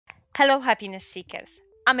Hello, happiness seekers.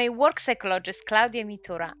 I'm a work psychologist, Claudia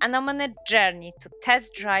Mitura, and I'm on a journey to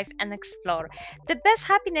test drive and explore the best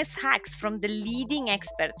happiness hacks from the leading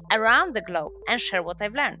experts around the globe and share what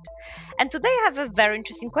I've learned. And today I have a very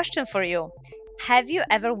interesting question for you. Have you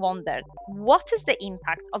ever wondered what is the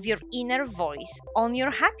impact of your inner voice on your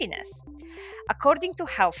happiness? According to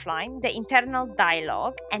Healthline, the internal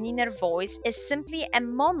dialogue and inner voice is simply a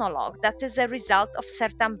monologue that is a result of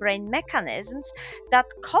certain brain mechanisms that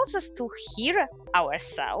cause us to hear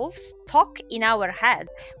ourselves talk in our head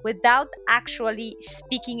without actually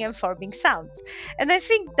speaking and forming sounds. And I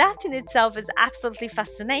think that in itself is absolutely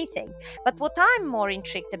fascinating. But what I'm more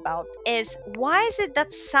intrigued about is why is it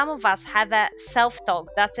that some of us have a self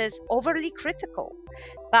talk that is overly critical?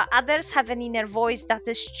 But others have an inner voice that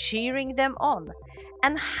is cheering them on.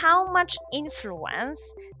 And how much influence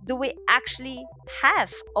do we actually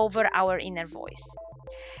have over our inner voice?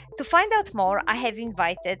 To find out more, I have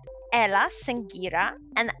invited Ella Senghera,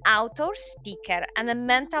 an author, speaker, and a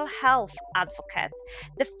mental health advocate,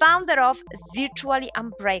 the founder of Virtually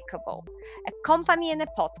Unbreakable, a company and a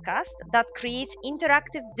podcast that creates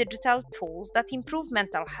interactive digital tools that improve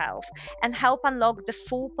mental health and help unlock the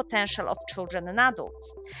full potential of children and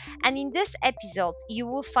adults. And in this episode, you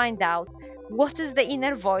will find out what is the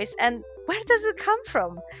inner voice and where does it come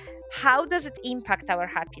from? How does it impact our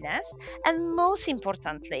happiness? And most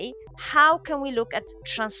importantly, how can we look at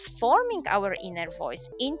transforming our inner voice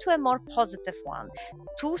into a more positive one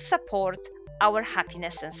to support our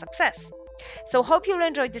happiness and success? So hope you'll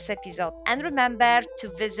enjoy this episode and remember to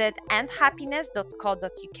visit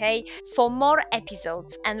endhappiness.co.uk for more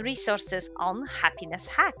episodes and resources on happiness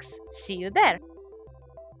hacks. See you there.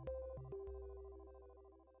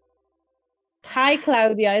 Hi,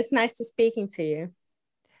 Claudia. It's nice to speaking to you.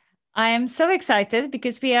 I am so excited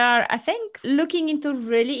because we are, I think, looking into a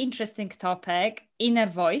really interesting topic, inner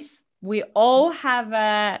voice. We all have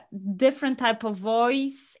a different type of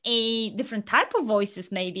voice, a different type of voices,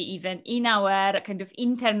 maybe even in our kind of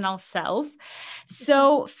internal self.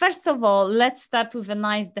 So first of all, let's start with a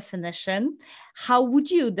nice definition. How would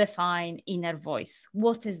you define inner voice?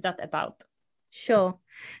 What is that about? Sure.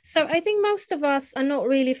 So I think most of us are not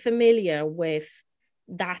really familiar with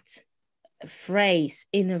that phrase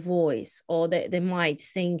inner voice, or they might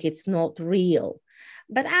think it's not real.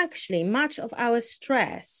 But actually, much of our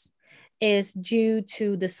stress is due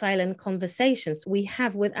to the silent conversations we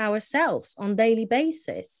have with ourselves on daily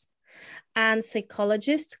basis. And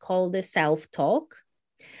psychologists call this self-talk.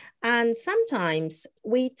 And sometimes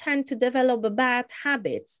we tend to develop bad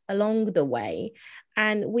habits along the way,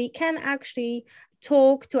 and we can actually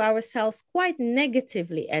talk to ourselves quite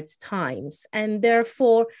negatively at times and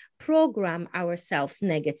therefore program ourselves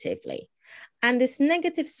negatively. And this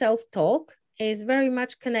negative self-talk is very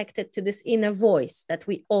much connected to this inner voice that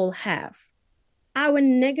we all have. Our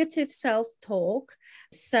negative self-talk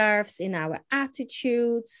serves in our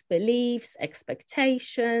attitudes, beliefs,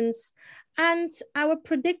 expectations, and our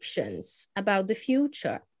predictions about the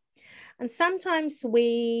future. And sometimes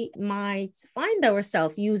we might find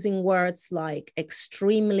ourselves using words like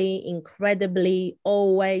extremely, incredibly,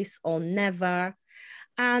 always, or never.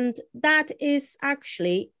 And that is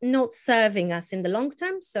actually not serving us in the long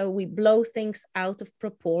term. So we blow things out of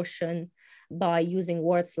proportion by using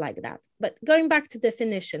words like that. But going back to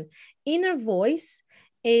definition, inner voice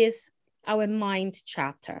is our mind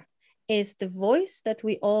chatter, is the voice that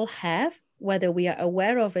we all have, whether we are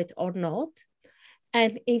aware of it or not.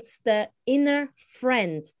 And it's the inner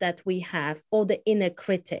friend that we have, or the inner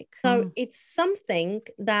critic. So it's something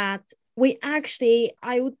that we actually,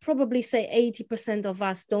 I would probably say 80% of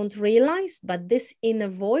us don't realize, but this inner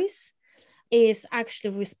voice is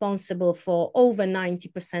actually responsible for over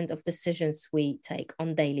 90% of decisions we take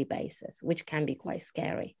on daily basis, which can be quite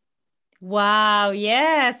scary. Wow,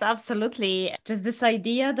 yes, absolutely. Just this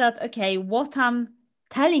idea that, okay, what I'm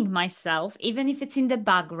telling myself, even if it's in the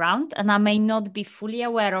background and I may not be fully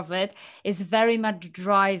aware of it, is very much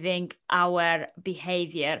driving our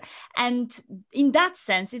behavior. And in that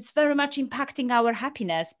sense, it's very much impacting our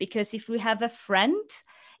happiness, because if we have a friend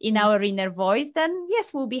in our inner voice, then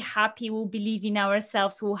yes, we'll be happy, we'll believe in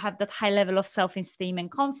ourselves, we'll have that high level of self-esteem and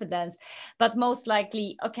confidence. But most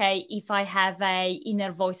likely, okay, if I have a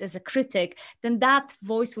inner voice as a critic, then that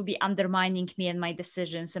voice will be undermining me and my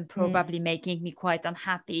decisions and probably making me quite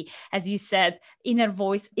unhappy. As you said, inner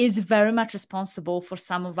voice is very much responsible for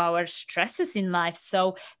some of our stresses in life.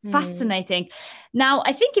 So fascinating. Now,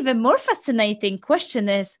 I think even more fascinating question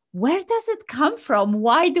is, where does it come from?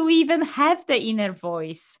 Why do we even have the inner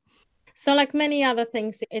voice? So like many other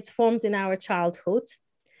things, it's formed in our childhood.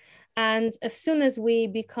 And as soon as we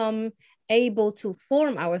become able to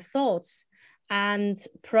form our thoughts and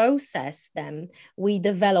process them, we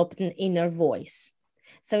develop an inner voice.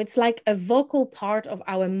 So it's like a vocal part of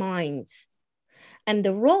our mind. And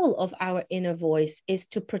the role of our inner voice is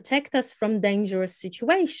to protect us from dangerous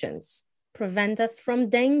situations, prevent us from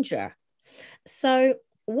danger. So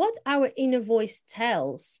what our inner voice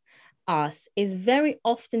tells us is very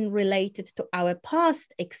often related to our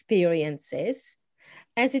past experiences,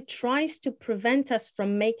 as it tries to prevent us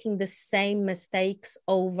from making the same mistakes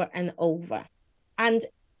over and over. And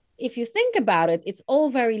if you think about it, it's all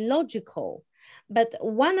very logical. But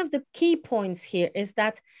one of the key points here is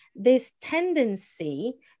that this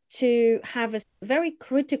tendency to have a very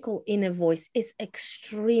critical inner voice is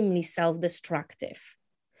extremely self-destructive.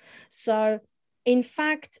 So, in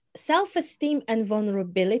fact, self-esteem and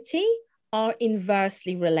vulnerability are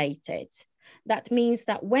inversely related. That means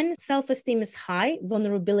that when self-esteem is high,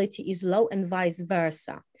 vulnerability is low, and vice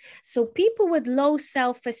versa. So people with low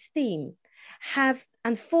self-esteem have,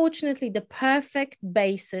 unfortunately, the perfect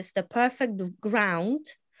basis, the perfect ground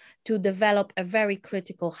to develop a very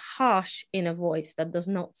critical, harsh inner voice that does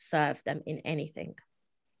not serve them in anything.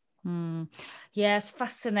 Yes,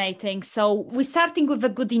 fascinating. So we're starting with a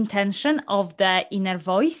good intention of the inner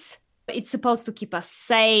voice. It's supposed to keep us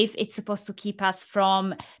safe. It's supposed to keep us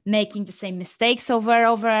from making the same mistakes over and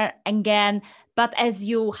over again. But as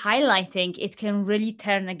you highlighting, it can really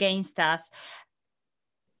turn against us.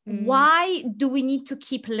 Why do we need to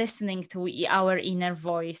keep listening to our inner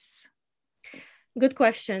voice? Good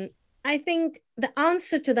question. I think the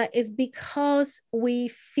answer to that is because we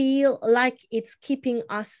feel like it's keeping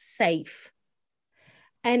us safe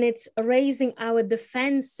and it's raising our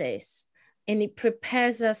defenses and it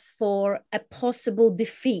prepares us for a possible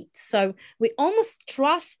defeat. So we almost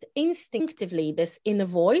trust instinctively this inner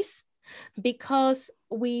voice because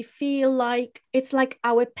we feel like it's like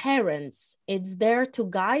our parents. It's there to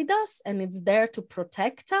guide us and it's there to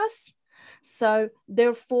protect us. So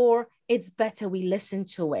therefore, it's better we listen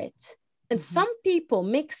to it. And some people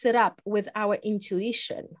mix it up with our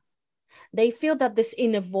intuition. They feel that this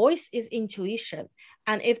inner voice is intuition.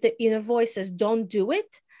 And if the inner voice says, don't do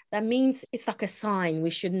it, that means it's like a sign we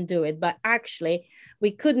shouldn't do it. But actually,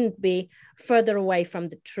 we couldn't be further away from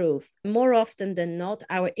the truth. More often than not,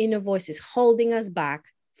 our inner voice is holding us back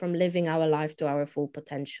from living our life to our full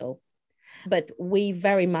potential. But we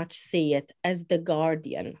very much see it as the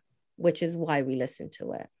guardian, which is why we listen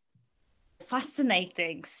to it.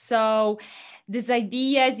 Fascinating. So this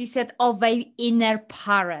idea, as you said, of an inner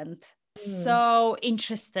parent. So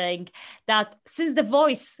interesting that since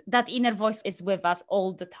that inner voice is with us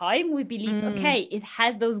all the time, we believe, okay, it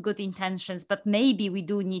has those good intentions, but maybe we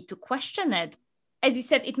do need to question it. As you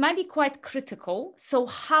said, it might be quite critical. So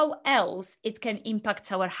how else it can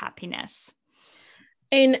impact our happiness?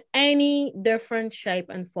 In any different shape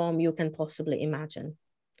and form you can possibly imagine.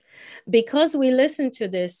 Because we listen to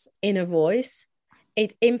this inner voice,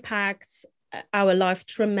 it impacts our life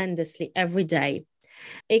tremendously every day.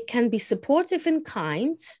 It can be supportive and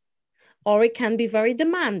kind, or it can be very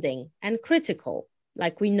demanding and critical,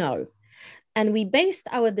 like we know. And we based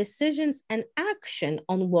our decisions and action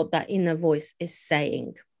on what that inner voice is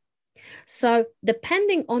saying. So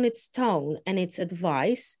depending on its tone and its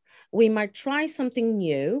advice, we might try something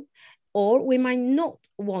new, or we might not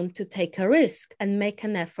want to take a risk and make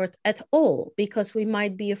an effort at all because we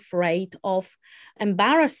might be afraid of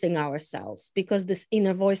embarrassing ourselves because this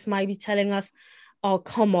inner voice might be telling us, oh,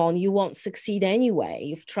 come on, you won't succeed anyway.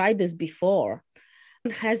 You've tried this before.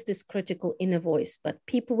 It has this critical inner voice, but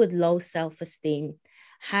people with low self-esteem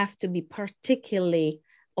have to be particularly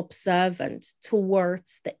observant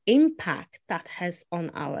towards the impact that has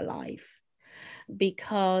on our life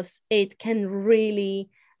because it can really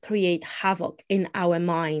create havoc in our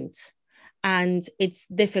minds and it's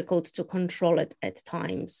difficult to control it at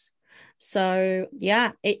times. So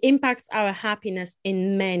yeah, it impacts our happiness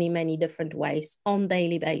in many, many different ways on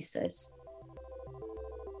daily basis.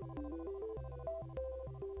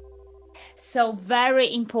 So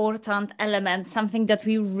very important element, something that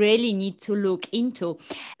we really need to look into.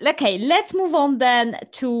 Okay, let's move on then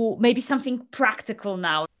to maybe something practical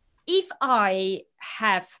now. If I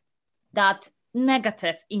have that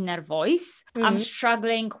negative inner voice, I'm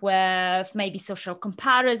struggling with maybe social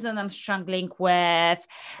comparison, I'm struggling with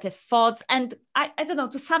the thoughts, and I don't know,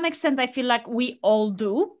 to some extent I feel like we all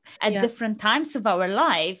do at different times of our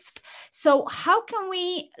lives. So how can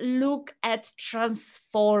we look at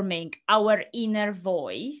transforming our inner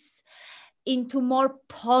voice into more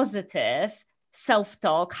positive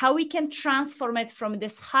self-talk, how we can transform it from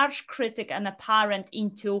this harsh critic and a parent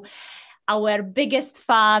into our biggest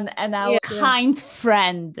fan and our kind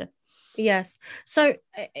friend? Yes. So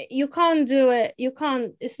you can't do it.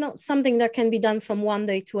 It's not something that can be done from one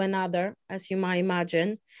day to another, as you might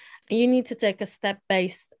imagine. You need to take a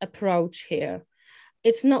step-based approach here.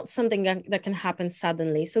 It's not something that can happen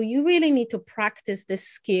suddenly. So you really need to practice this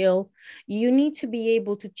skill. You need to be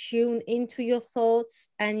able to tune into your thoughts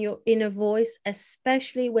and your inner voice,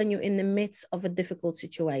 especially when you're in the midst of a difficult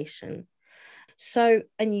situation. So,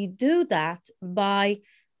 and you do that by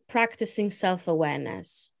practicing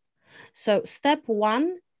self-awareness. So step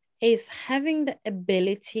one is having the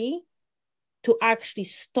ability to actually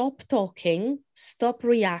stop talking, stop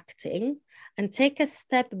reacting, and take a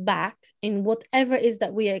step back in whatever is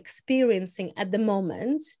that we are experiencing at the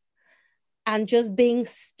moment, and just being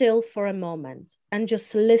still for a moment and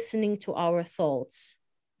just listening to our thoughts.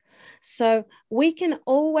 So we can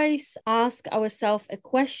always ask ourselves a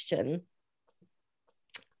question: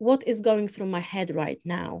 what is going through my head right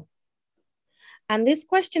now? And this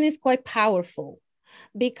question is quite powerful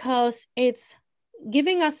because it's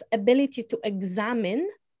giving us ability to examine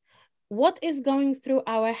what is going through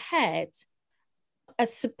our head,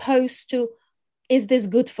 as opposed to, is this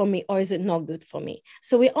good for me or is it not good for me?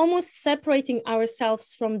 So we're almost separating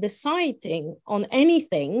ourselves from deciding on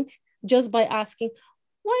anything just by asking,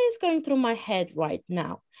 what is going through my head right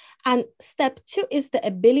now? And step two is the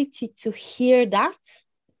ability to hear that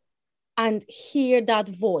and hear that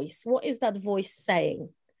voice. What is that voice saying?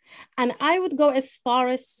 And I would go as far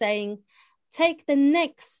as saying, take the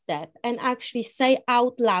next step and actually say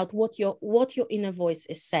out loud what your inner voice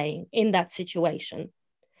is saying in that situation.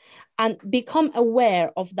 And become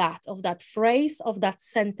aware of that phrase, of that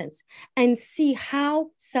sentence, and see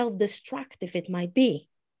how self-destructive it might be.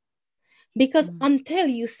 Because until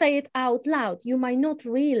you say it out loud, you might not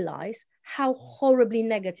realize how horribly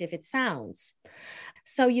negative it sounds.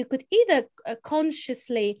 So you could either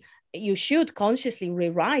you should consciously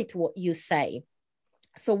rewrite what you say.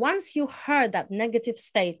 So once you heard that negative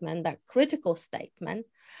statement, that critical statement,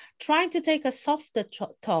 try to take a softer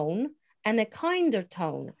tone and a kinder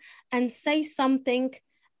tone and say something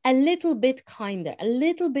a little bit kinder, a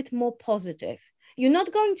little bit more positive. You're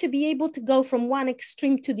not going to be able to go from one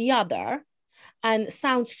extreme to the other and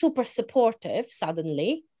sound super supportive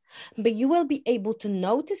suddenly, but you will be able to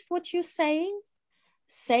notice what you're saying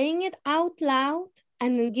it out loud,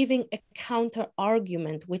 and then giving a counter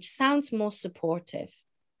argument, which sounds more supportive.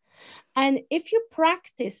 And if you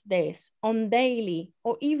practice this on daily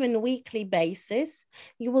or even weekly basis,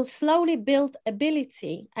 you will slowly build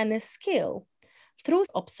ability and a skill through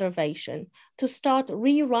observation to start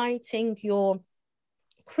rewriting your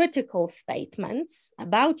critical statements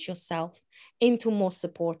about yourself into more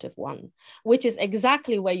supportive one, which is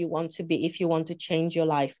exactly where you want to be if you want to change your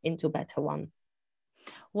life into a better one.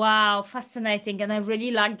 Wow, fascinating. And I really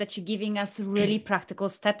like that you're giving us really practical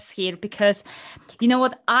steps here, because you know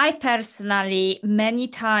what, I personally many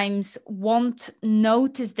times won't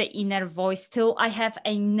notice the inner voice till I have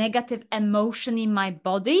a negative emotion in my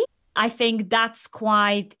body. I think that's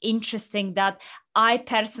quite interesting that I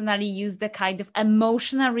personally use the kind of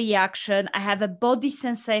emotional reaction. I have a body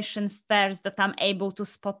sensation first that I'm able to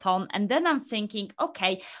spot on. And then I'm thinking,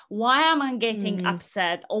 okay, why am I getting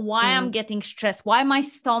upset, or why I'm getting stressed? Why my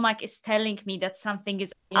stomach is telling me that something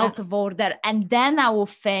is out of order? And then I will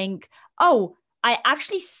think, oh, I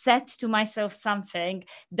actually said to myself something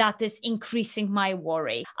that is increasing my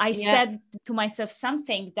worry. I said to myself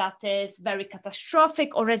something that is very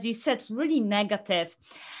catastrophic, or as you said, really negative.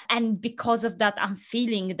 And because of that, I'm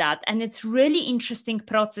feeling that. And it's really interesting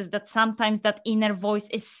process that sometimes that inner voice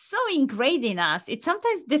is so ingrained in us. It's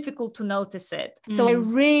sometimes difficult to notice it. So I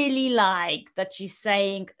really like that she's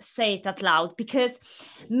saying, say it out loud, because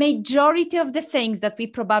majority of the things that we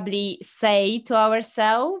probably say to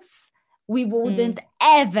ourselves, we wouldn't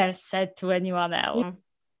ever say to anyone else.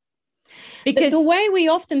 Because the way we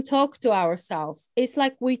often talk to ourselves, it's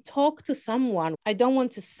like we talk to someone, I don't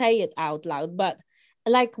want to say it out loud, but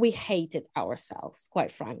like we hate it ourselves,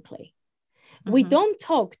 quite frankly. We don't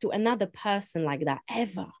talk to another person like that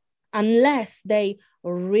ever, unless they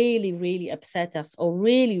really, really upset us or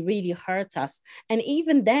really, really hurt us. And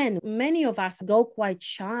even then, many of us go quite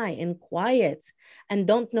shy and quiet and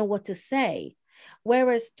don't know what to say.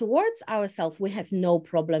 Whereas towards ourselves, we have no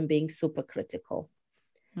problem being super critical.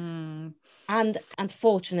 And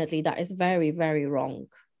unfortunately, that is very, very wrong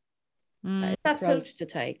approach to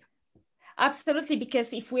take. Absolutely,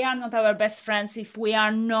 because if we are not our best friends, if we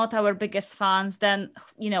are not our biggest fans, then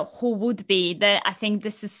who would be? I think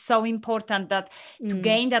this is so important, that to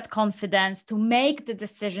gain that confidence, to make the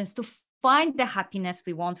decisions, to find the happiness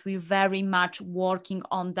we want, we're very much working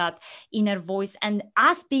on that inner voice and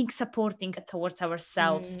us being supporting towards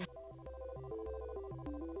ourselves.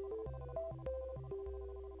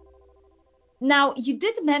 Now, you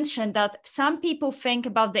did mention that some people think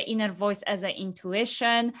about the inner voice as an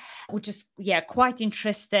intuition, which is, quite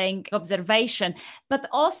interesting observation. But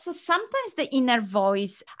also sometimes the inner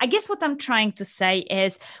voice, I guess what I'm trying to say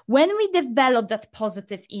is when we develop that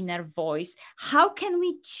positive inner voice, how can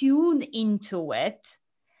we tune into it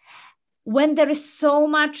when there is so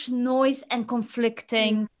much noise and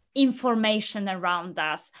conflicting information around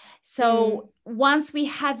us? So once we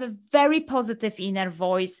have a very positive inner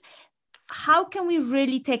voice, how can we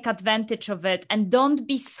really take advantage of it and don't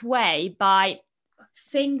be swayed by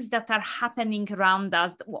things that are happening around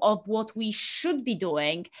us of what we should be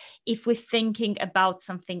doing if we're thinking about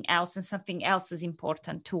something else and something else is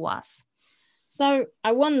important to us? So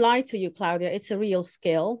I won't lie to you, Claudia, it's a real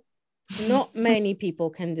skill. Not many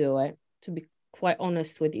people can do it, to be quite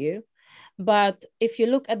honest with you. But if you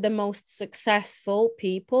look at the most successful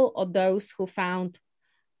people or those who found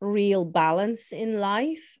real balance in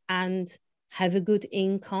life and have a good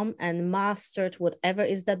income and mastered whatever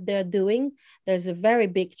is that they're doing, there's a very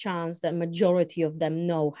big chance that majority of them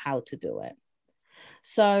know how to do it.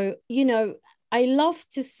 So, I love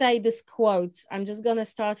to say this quote. I'm just going to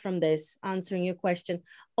start from this, answering your question.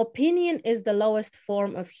 Opinion is the lowest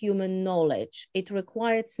form of human knowledge. It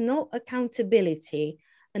requires no accountability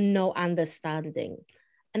and no understanding.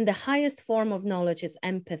 And the highest form of knowledge is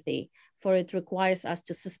empathy, for it requires us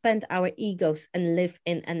to suspend our egos and live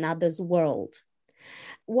in another's world.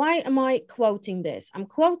 Why am I quoting this? I'm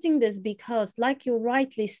quoting this because, like you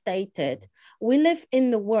rightly stated, we live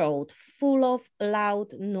in the world full of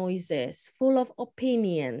loud noises, full of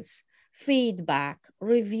opinions, feedback,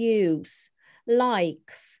 reviews,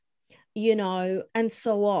 likes, and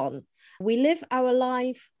so on. We live our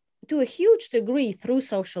life to a huge degree through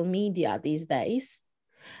social media these days.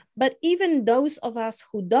 But even those of us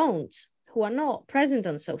who are not present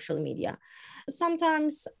on social media,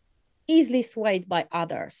 sometimes easily swayed by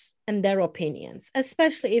others and their opinions,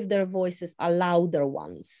 especially if their voices are louder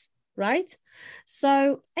ones, right?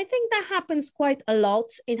 So I think that happens quite a lot.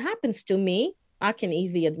 It happens to me. I can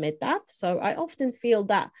easily admit that. So I often feel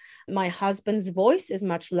that my husband's voice is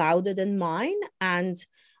much louder than mine, and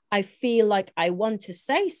I feel like I want to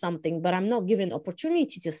say something, but I'm not given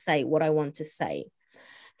opportunity to say what I want to say.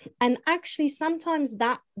 And actually, sometimes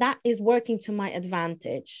that is working to my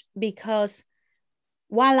advantage, because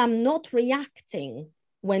while I'm not reacting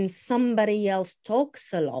when somebody else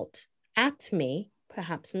talks a lot at me,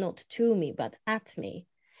 perhaps not to me, but at me,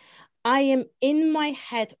 I am in my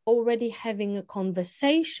head already having a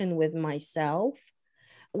conversation with myself,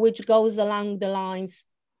 which goes along the lines,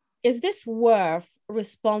 is this worth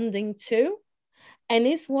responding to? And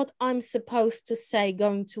is what I'm supposed to say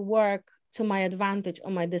going to work to my advantage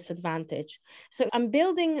or my disadvantage? So I'm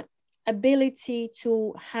building ability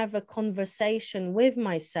to have a conversation with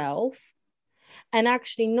myself and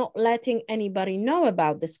actually not letting anybody know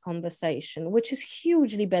about this conversation, which is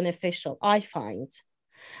hugely beneficial, I find.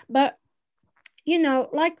 But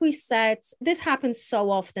like we said, this happens so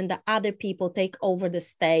often that other people take over the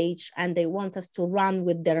stage and they want us to run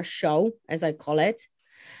with their show, as I call it.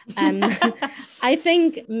 I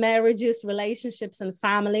think marriages, relationships, and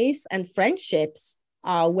families and friendships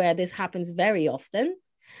are where this happens very often.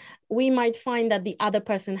 We might find that the other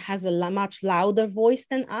person has a much louder voice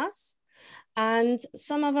than us. And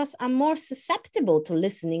some of us are more susceptible to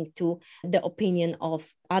listening to the opinion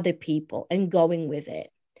of other people and going with it.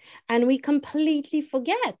 And we completely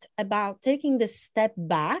forget about taking the step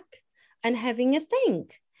back and having a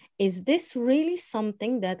think. Is this really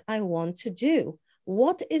something that I want to do?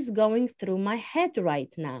 What is going through my head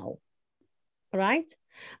right now? Right?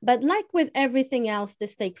 But like with everything else,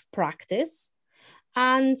 this takes practice.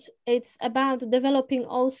 And it's about developing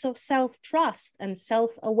also self-trust and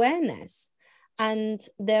self-awareness, and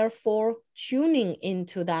therefore tuning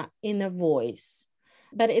into that inner voice.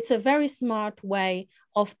 But it's a very smart way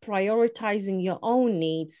of prioritizing your own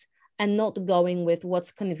needs and not going with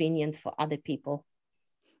what's convenient for other people.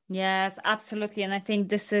 Yes, absolutely. And I think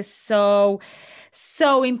this is so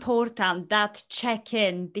important, that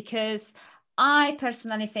check-in, because I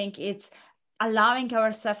personally think it's allowing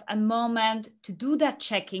ourselves a moment to do that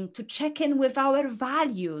checking, to check in with our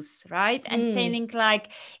values, right? And think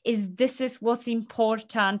like, this is what's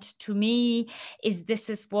important to me?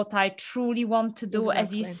 This is what I truly want to do,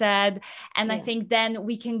 as you said? And I think then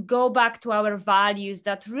we can go back to our values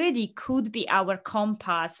that really could be our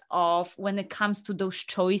compass of when it comes to those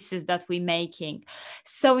choices that we're making.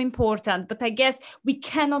 So important. But I guess we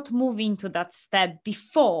cannot move into that step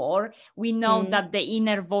before we know that the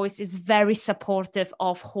inner voice is very supportive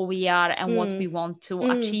of who we are and what we want to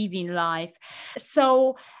achieve in life.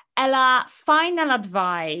 So Ella, final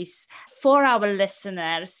advice for our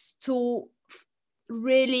listeners to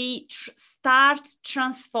really start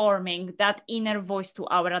transforming that inner voice to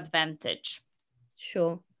our advantage.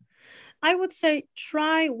 Sure. I would say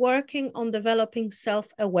try working on developing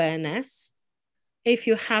self-awareness if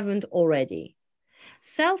you haven't already.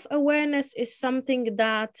 Self-awareness is something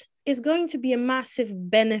that is going to be a massive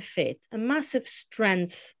benefit, a massive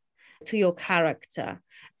strength to your character.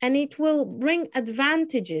 And it will bring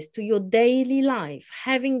advantages to your daily life,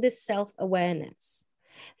 having this self-awareness.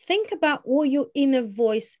 Think about what your inner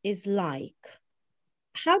voice is like.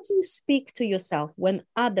 How do you speak to yourself when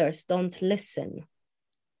others don't listen?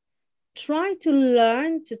 Try to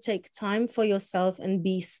learn to take time for yourself and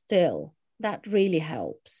be still. That really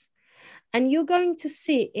helps. And you're going to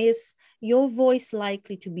see, is your voice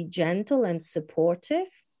likely to be gentle and supportive?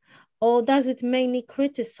 Or does it mainly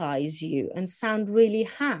criticize you and sound really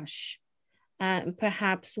harsh?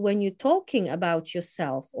 Perhaps when you're talking about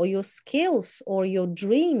yourself or your skills or your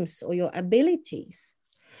dreams or your abilities.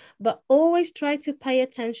 But always try to pay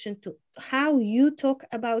attention to how you talk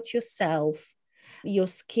about yourself, your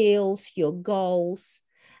skills, your goals,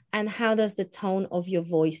 and how does the tone of your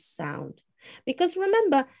voice sound. Because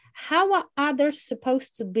remember, how are others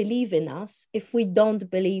supposed to believe in us if we don't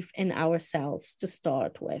believe in ourselves to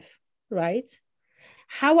start with, right?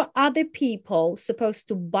 How are other people supposed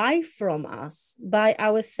to buy from us, buy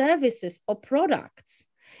our services or products,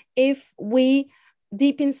 if we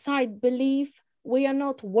deep inside believe we are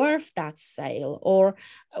not worth that sale or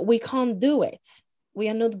we can't do it, we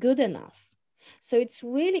are not good enough? So it's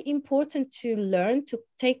really important to learn to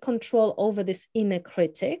take control over this inner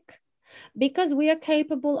critic, because we are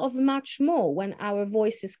capable of much more when our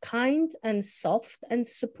voice is kind and soft and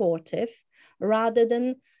supportive rather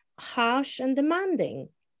than harsh and demanding.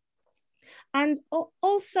 And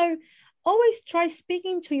also, always try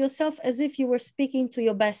speaking to yourself as if you were speaking to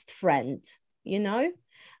your best friend, you know,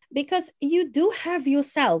 because you do have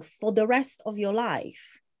yourself for the rest of your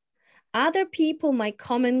life. Other people might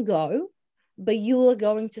come and go, but you are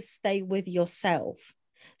going to stay with yourself.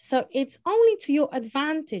 So it's only to your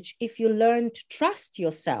advantage if you learn to trust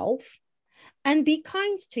yourself and be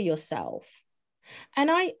kind to yourself. And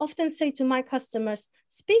I often say to my customers,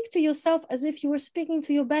 speak to yourself as if you were speaking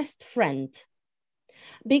to your best friend,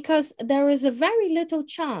 because there is a very little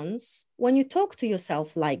chance when you talk to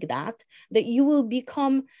yourself like that you will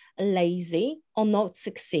become lazy or not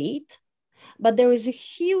succeed. But there is a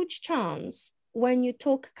huge chance when you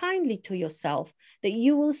talk kindly to yourself that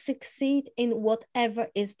you will succeed in whatever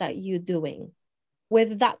is that you're doing.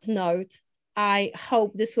 With that note, I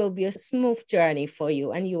hope this will be a smooth journey for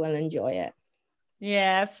you and you will enjoy it.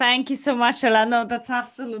 Yeah, thank you so much, Ella. No, that's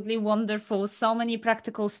absolutely wonderful. So many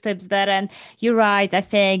practical tips there. And you're right. I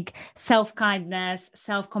think self-kindness,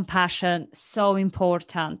 self-compassion, so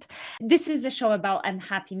important. This is a show about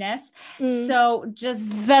unhappiness. So just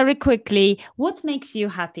very quickly, what makes you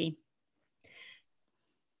happy?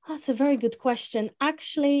 That's a very good question.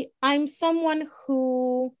 Actually, I'm someone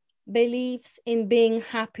who believes in being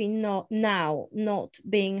happy not now, not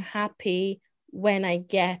being happy when I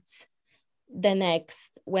get the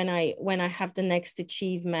next, when I have the next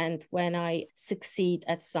achievement, when I succeed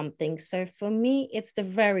at something. So for me, it's the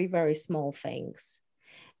very, very small things.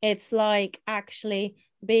 It's like actually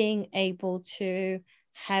being able to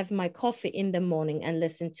have my coffee in the morning and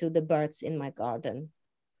listen to the birds in my garden.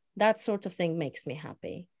 That sort of thing makes me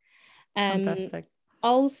happy. Fantastic.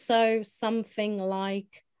 Also something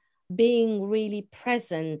like being really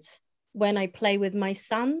present when I play with my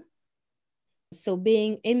son. So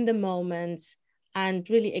being in the moment and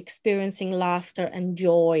really experiencing laughter and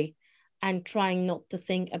joy and trying not to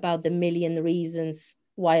think about the million reasons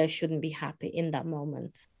why I shouldn't be happy in that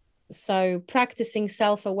moment. So practicing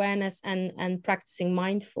self-awareness and practicing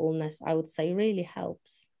mindfulness, I would say, really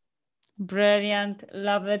helps. Brilliant.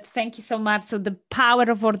 Love it. Thank you so much. So the power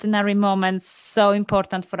of ordinary moments, so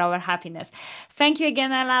important for our happiness. Thank you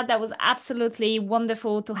again, Ella. That was absolutely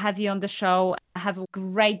wonderful to have you on the show. Have a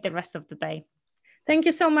great the rest of the day. Thank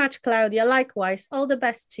you so much, Claudia. Likewise, all the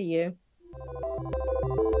best to you.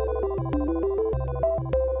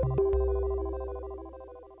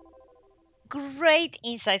 Great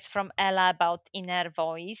insights from Ella about inner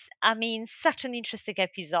voice. I mean, such an interesting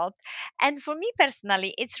episode. And for me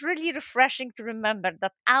personally, it's really refreshing to remember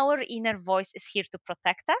that our inner voice is here to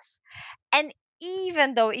protect us. And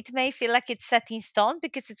even though it may feel like it's set in stone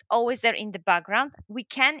because it's always there in the background, we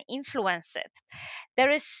can influence it. There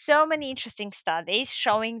is so many interesting studies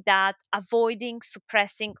showing that avoiding,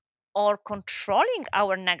 suppressing, or controlling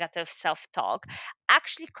our negative self talk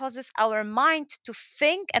actually causes our mind to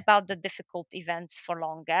think about the difficult events for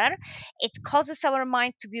longer. It causes our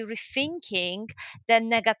mind to be rethinking the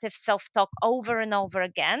negative self talk over and over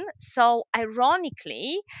again. So,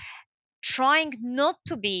 ironically, trying not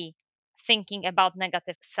to be thinking about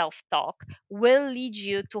negative self-talk will lead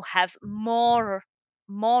you to have more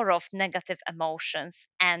of negative emotions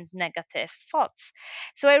and negative thoughts.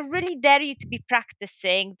 So I really dare you to be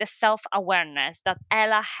practicing the self-awareness that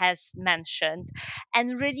Ella has mentioned,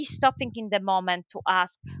 and really stopping in the moment to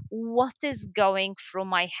ask what is going through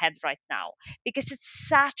my head right now, because it's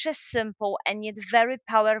such a simple and yet very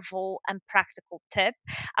powerful and practical tip.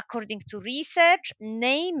 According to research,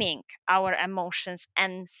 naming our emotions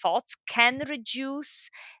and thoughts can reduce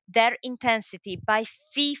their intensity by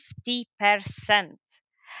 50%.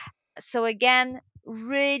 So, again,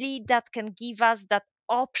 really, that can give us that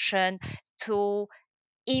option to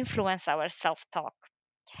influence our self talk.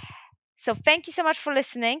 So thank you so much for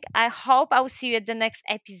listening. I hope I will see you at the next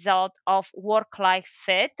episode of Work Life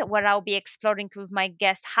Fit, where I'll be exploring with my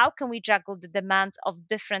guest how can we juggle the demands of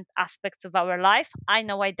different aspects of our life. I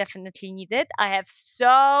know I definitely need it. I have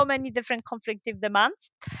so many different conflicting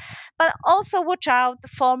demands. But also watch out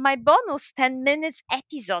for my bonus 10 minutes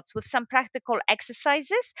episodes with some practical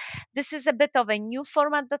exercises. This is a bit of a new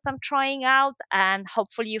format that I'm trying out, and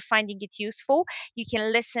hopefully you're finding it useful. You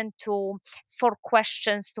can listen to 4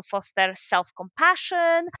 questions to foster self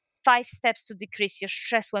compassion, 5 steps to decrease your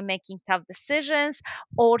stress when making tough decisions,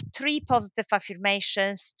 or 3 positive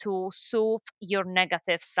affirmations to soothe your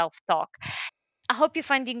negative self talk. I hope you're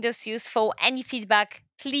finding those useful. Any feedback,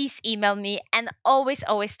 please email me, and always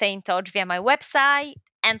stay in touch via my website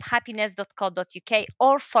andhappiness.co.uk,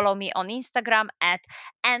 or follow me on Instagram at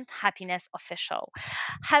andhappinessofficial.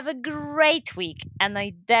 Have a great week, and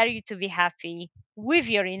I dare you to be happy with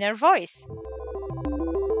your inner voice.